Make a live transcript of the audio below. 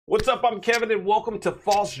What's up? I'm Kevin and welcome to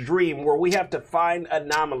False Dream, where we have to find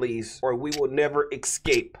anomalies or we will never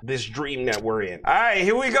escape this dream that we're in. All right,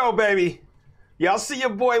 here we go, baby. Y'all see your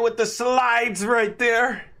boy with the slides right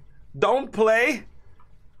there? Don't play.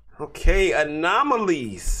 Okay,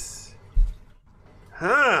 anomalies.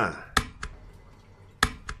 Huh.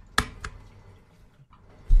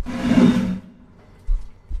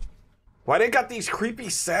 Why they got these creepy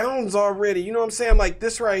sounds already? You know what I'm saying? Like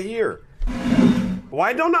this right here.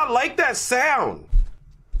 Why don't I like that sound?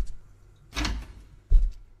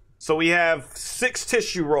 So we have 6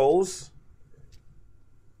 tissue rolls.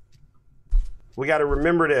 We got to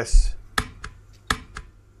remember this.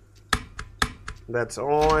 That's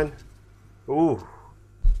on. Ooh.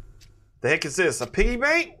 The heck is this? A piggy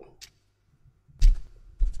bank?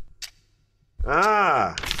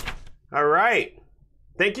 Ah. All right.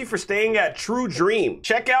 Thank you for staying at True Dream.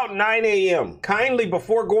 Check out 9 a.m. Kindly,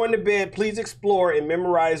 before going to bed, please explore and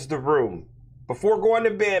memorize the room. Before going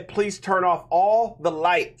to bed, please turn off all the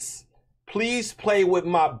lights. Please play with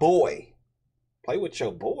my boy. Play with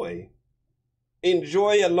your boy?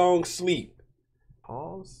 Enjoy a long sleep.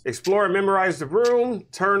 Pause. Explore and memorize the room.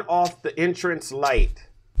 Turn off the entrance light.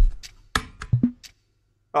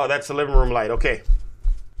 Oh, that's the living room light. Okay.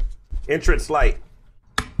 Entrance light.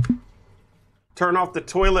 Turn off the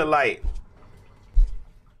toilet light.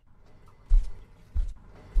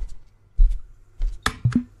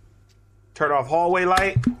 Turn off hallway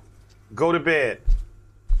light. Go to bed.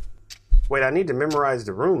 Wait, I need to memorize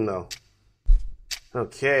the room though.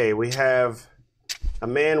 Okay, we have a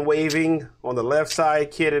man waving on the left side,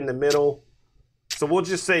 kid in the middle. So we'll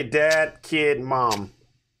just say dad, kid, mom.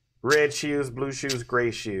 Red shoes, blue shoes, gray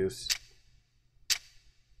shoes.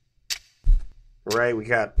 Right, we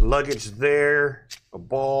got luggage there, a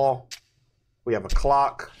ball, we have a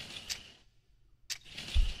clock.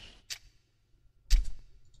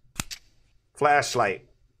 Flashlight.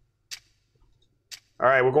 All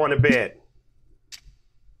right, we're going to bed.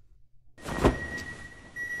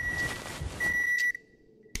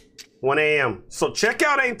 One a.m. So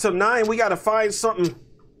checkout ain't till 9. We got to find something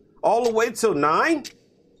all the way till 9?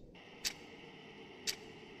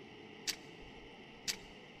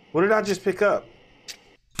 What did I just pick up?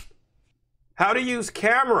 How to use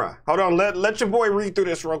camera. Hold on, let your boy read through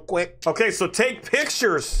this real quick. Okay, so take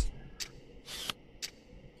pictures.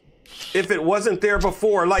 If it wasn't there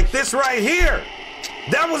before, like this right here.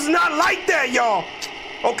 That was not like that, y'all.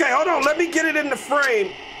 Okay, hold on, let me get it in the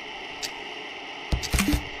frame.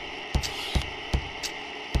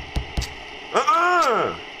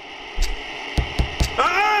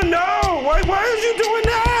 No, why are you doing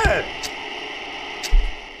that?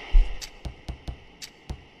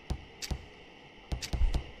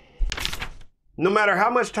 No matter how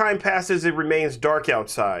much time passes, it remains dark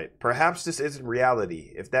outside. Perhaps this isn't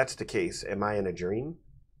reality. If that's the case, am I in a dream?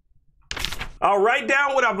 I'll write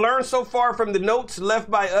down what I've learned so far from the notes left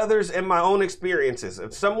by others and my own experiences.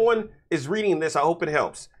 If someone is reading this, I hope it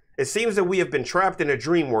helps. It seems that we have been trapped in a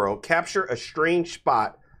dream world. Capture a strange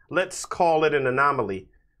spot, let's call it an anomaly,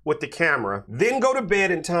 with the camera. Then go to bed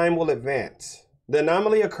and time will advance. The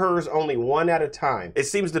anomaly occurs only one at a time. It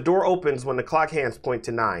seems the door opens when the clock hands point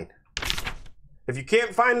to 9. If you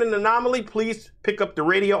can't find an anomaly, please pick up the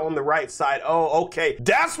radio on the right side. Oh, okay.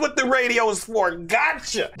 That's what the radio is for.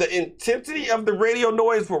 Gotcha. The intensity of the radio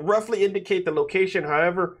noise will roughly indicate the location.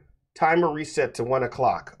 However, timer reset to 1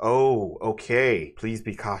 o'clock. Oh, okay. Please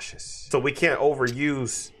be cautious. So we can't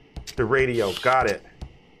overuse the radio. Got it.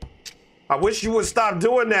 I wish you would stop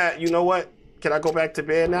doing that. You know what? Can I go back to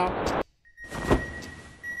bed now?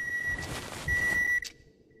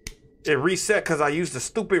 It reset because I used the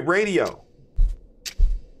stupid radio.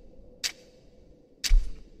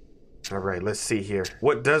 All right, let's see here.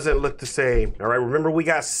 What doesn't look the same? All right, remember we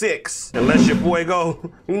got 6. Unless your boy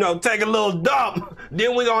go, take a little dump,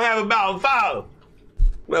 then we gonna have about 5.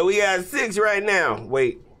 But we got 6 right now.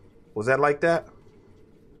 Wait, was that like that?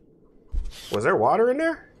 Was there water in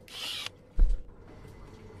there?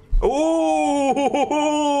 Ooh,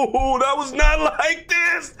 that was not like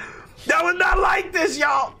this. That was not like this,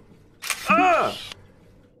 y'all.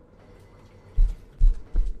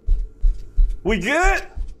 We good?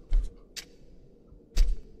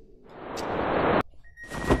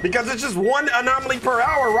 Because it's just 1 anomaly per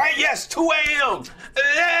hour, right? Yes, 2 a.m.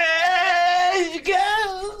 Let's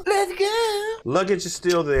go. Let's go. Luggage is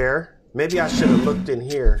still there. Maybe I should have looked in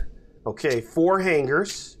here. Okay, 4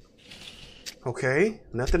 hangers. Okay,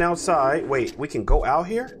 nothing outside. Wait, we can go out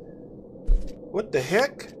here? What the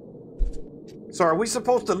heck? So are we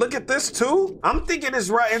supposed to look at this too? I'm thinking it's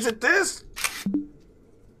right. Is it this?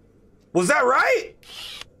 Was that right?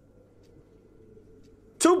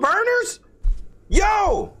 2 burners?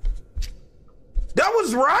 Yo! That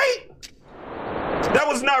was right? That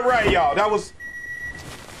was not right, y'all. That was...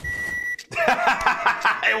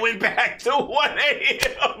 It went back to 1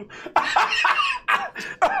 a.m.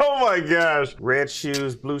 Oh my gosh. Red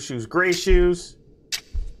shoes, blue shoes, gray shoes.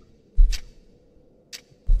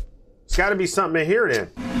 It's gotta be something in here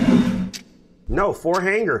then. No, 4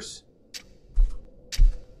 hangers.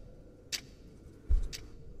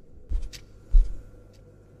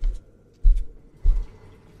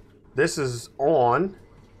 This is on.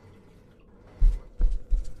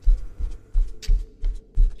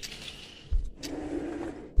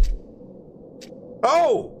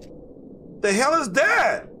 Oh! The hell is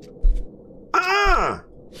that?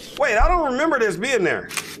 Wait, I don't remember this being there.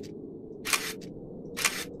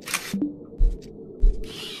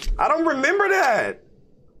 I don't remember that.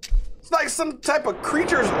 It's like some type of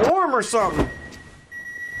creature's arm or something.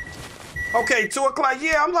 Okay, 2 o'clock.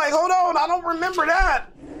 Yeah, I'm like, hold on, I don't remember that.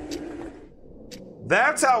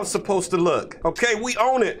 That's how it's supposed to look. Okay, we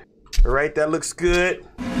own it. All right, that looks good.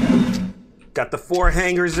 Got the 4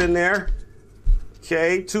 hangers in there.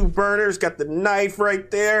 Okay, 2 burners, got the knife right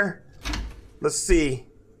there. Let's see.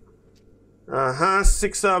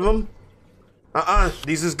 6 of them.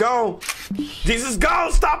 These is gone. These is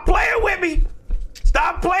gone. Stop playing with me.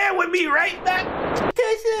 Stop playing with me right back.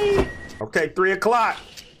 Okay, 3 o'clock.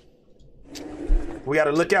 We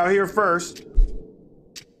gotta look out here first.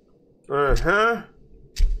 That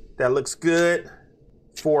looks good.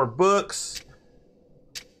 4 books.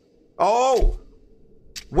 Oh,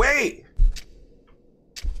 wait.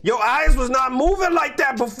 Your eyes was not moving like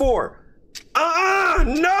that before.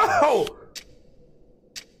 No.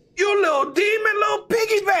 You little demon, little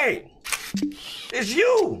piggy bank. It's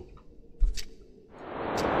you.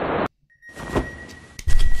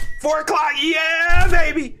 4 o'clock, yeah,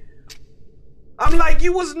 baby. I'm like,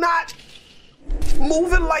 you was not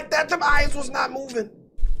moving like that. Them eyes was not moving.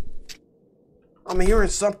 I'm hearing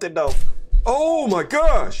something though. Oh my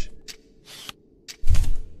gosh.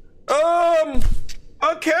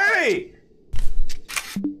 Okay.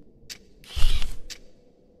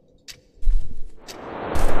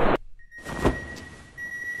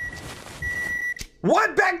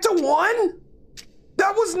 What, back to 1?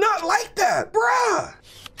 That was not like that, bruh.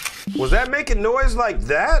 Was that making noise like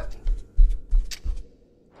that?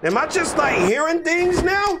 Am I just like hearing things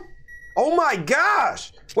now? Oh my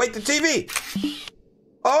gosh. Wait, the TV.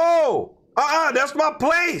 Oh, that's my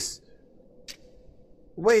place.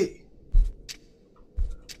 Wait.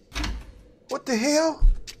 What the hell?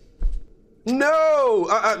 No,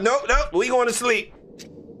 no, we going to sleep.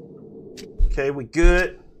 Okay, we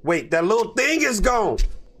good. Wait, that little thing is gone.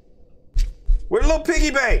 Where's the little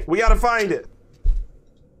piggy bank? We gotta find it.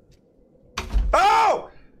 Oh!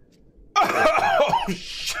 Oh,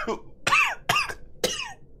 shoot.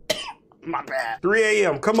 My bad. 3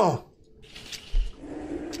 a.m., come on.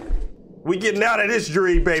 We getting out of this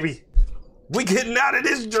dream, baby. We getting out of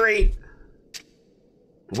this dream.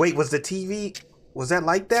 Wait, was the TV, was that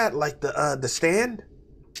like that? Like the stand?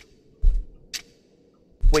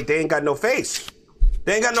 Wait, they ain't got no face.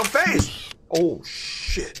 They ain't got no face. Oh,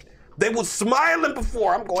 shit. They was smiling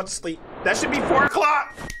before. I'm going to sleep. That should be 4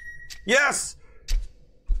 o'clock. Yes.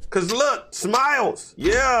 Because look, smiles.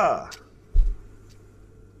 Yeah.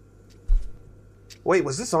 Wait,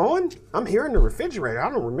 was this on? I'm hearing the refrigerator. I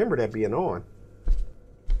don't remember that being on.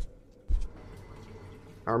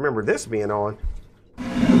 I remember this being on.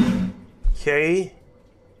 Okay.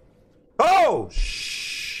 Oh,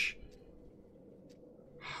 shh.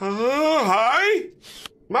 Hi.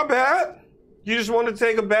 My bad. You just want to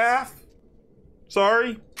take a bath?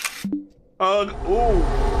 Sorry. Ooh.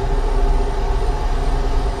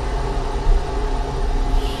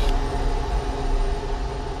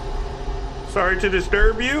 Sorry to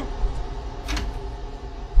disturb you.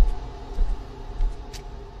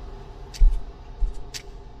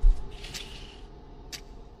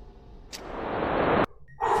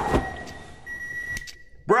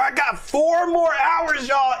 Bro, I got 4 more hours,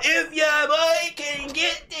 y'all. If your boy can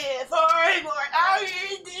get there, 4 more hours,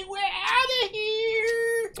 then we're out of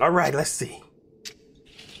here. All right, let's see.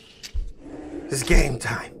 It's game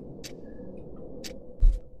time.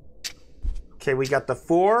 Okay, we got the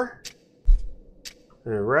 4.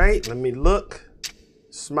 All right, let me look.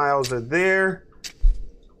 Smiles are there.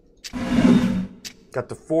 Got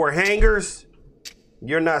the 4 hangers.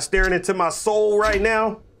 You're not staring into my soul right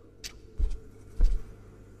now.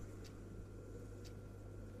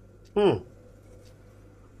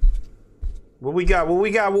 What we got? What we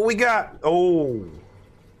got? What we got? Oh,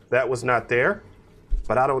 that was not there.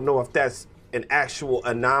 But I don't know if that's an actual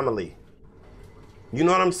anomaly. You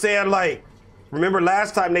know what I'm saying? Like, remember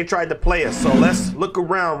last time they tried to play us, so let's look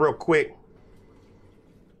around real quick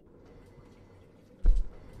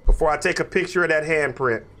before I take a picture of that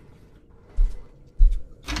handprint.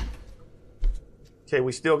 Okay,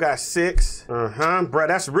 we still got 6. Bruh,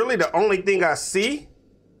 that's really the only thing I see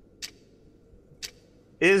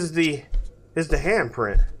is the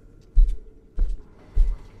handprint.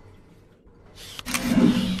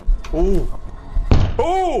 Ooh.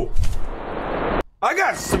 Ooh! I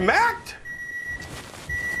got smacked?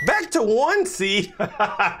 Back to 1, see?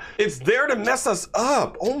 It's there to mess us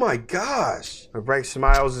up. Oh my gosh. All right,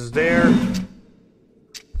 Smiles is there.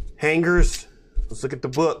 Hangers. Let's look at the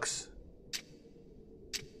books.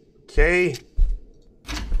 Okay.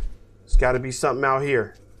 There's got to be something out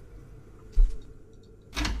here.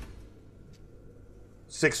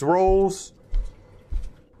 6 rolls.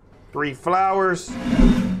 3 flowers.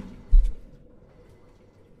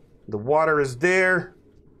 The water is there.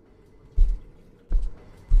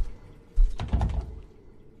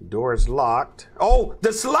 The door is locked. Oh,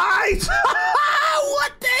 the slides!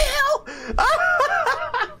 What the hell?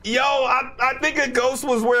 Yo, I think a ghost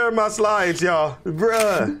was wearing my slides, y'all.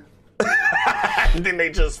 Bruh. Then they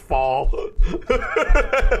just fall.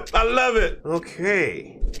 I love it.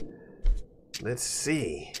 Okay. Let's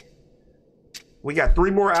see. We got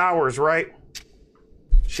 3 more hours, right?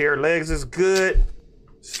 Share legs is good.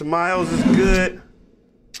 Smiles is good.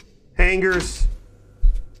 Hangers.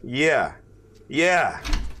 Yeah. Yeah.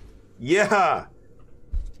 Yeah.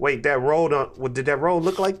 Wait, that roll don't, did that roll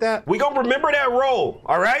look like that? We gonna remember that roll,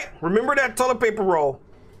 all right? Remember that toilet paper roll.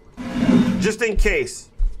 Just in case.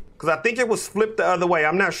 Because I think it was flipped the other way.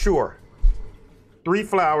 I'm not sure. 3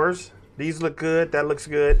 flowers. These look good. That looks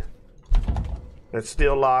good. That's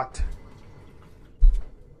still locked.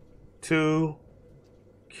 2.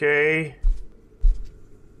 Okay.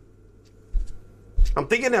 I'm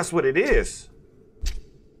thinking that's what it is.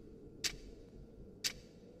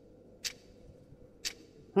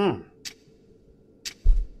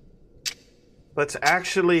 Let's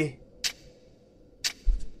actually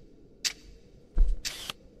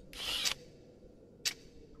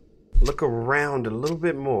look around a little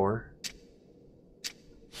bit more.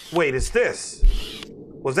 Wait, is this?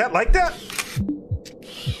 Was that like that?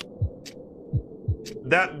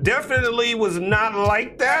 That definitely was not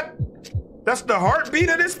like that. That's the heartbeat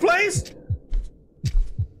of this place?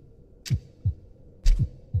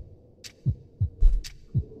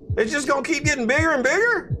 It's just gonna keep getting bigger and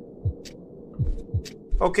bigger?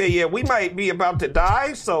 Okay, yeah, we might be about to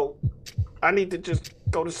die, so I need to just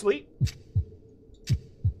go to sleep.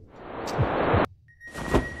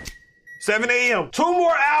 7 a.m. 2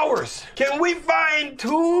 more hours. Can we find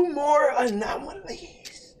 2 more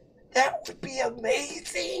anomalies? That would be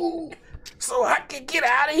amazing. So I can get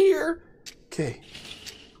out of here. Okay.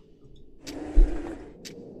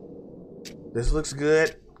 This looks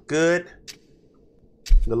good. Good.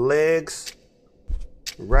 The legs.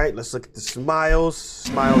 Right, let's look at the smiles.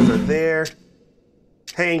 Smiles are there.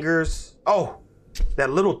 Hangers. Oh,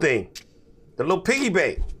 that little thing. The little piggy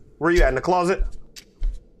bank. Where you at, in the closet?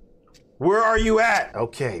 Where are you at?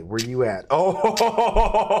 Okay, where you at? Oh,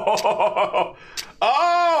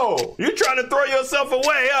 oh, you trying to throw yourself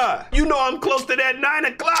away, huh? You know I'm close to that 9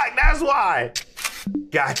 o'clock, that's why.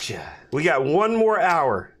 Gotcha. We got 1 more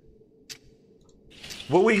hour.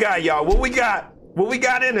 What we got, y'all? What we got? What we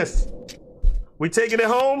got in us? We taking it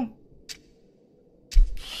home?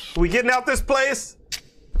 We getting out this place?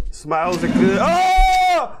 Smiles are good.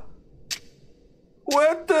 Oh!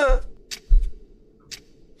 What the?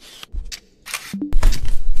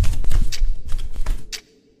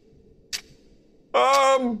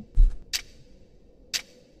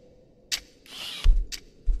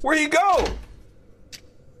 Where you go?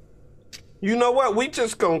 You know what? We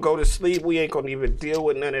just gonna go to sleep. We ain't gonna even deal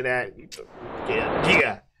with none of that.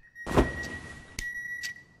 Yeah.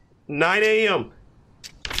 9 a.m.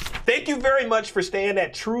 Thank you very much for staying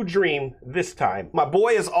at True Dream this time. My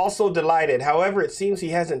boy is also delighted. However, it seems he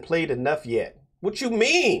hasn't played enough yet. What you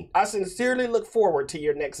mean? I sincerely look forward to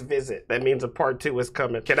your next visit. That means a part 2 is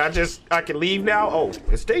coming. I can leave now? Oh,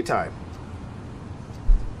 it's daytime.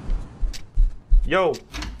 Yo.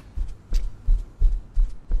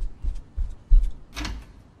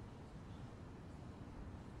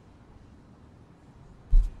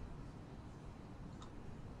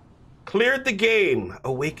 Cleared the game.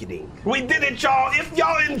 Awakening. We did it, y'all. If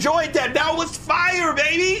y'all enjoyed that, that was fire,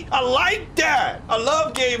 baby. I like that. I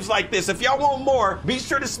love games like this. If y'all want more, be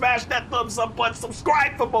sure to smash that thumbs up button.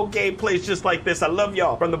 Subscribe for more gameplays just like this. I love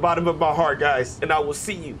y'all from the bottom of my heart, guys. And I will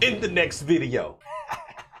see you in the next video.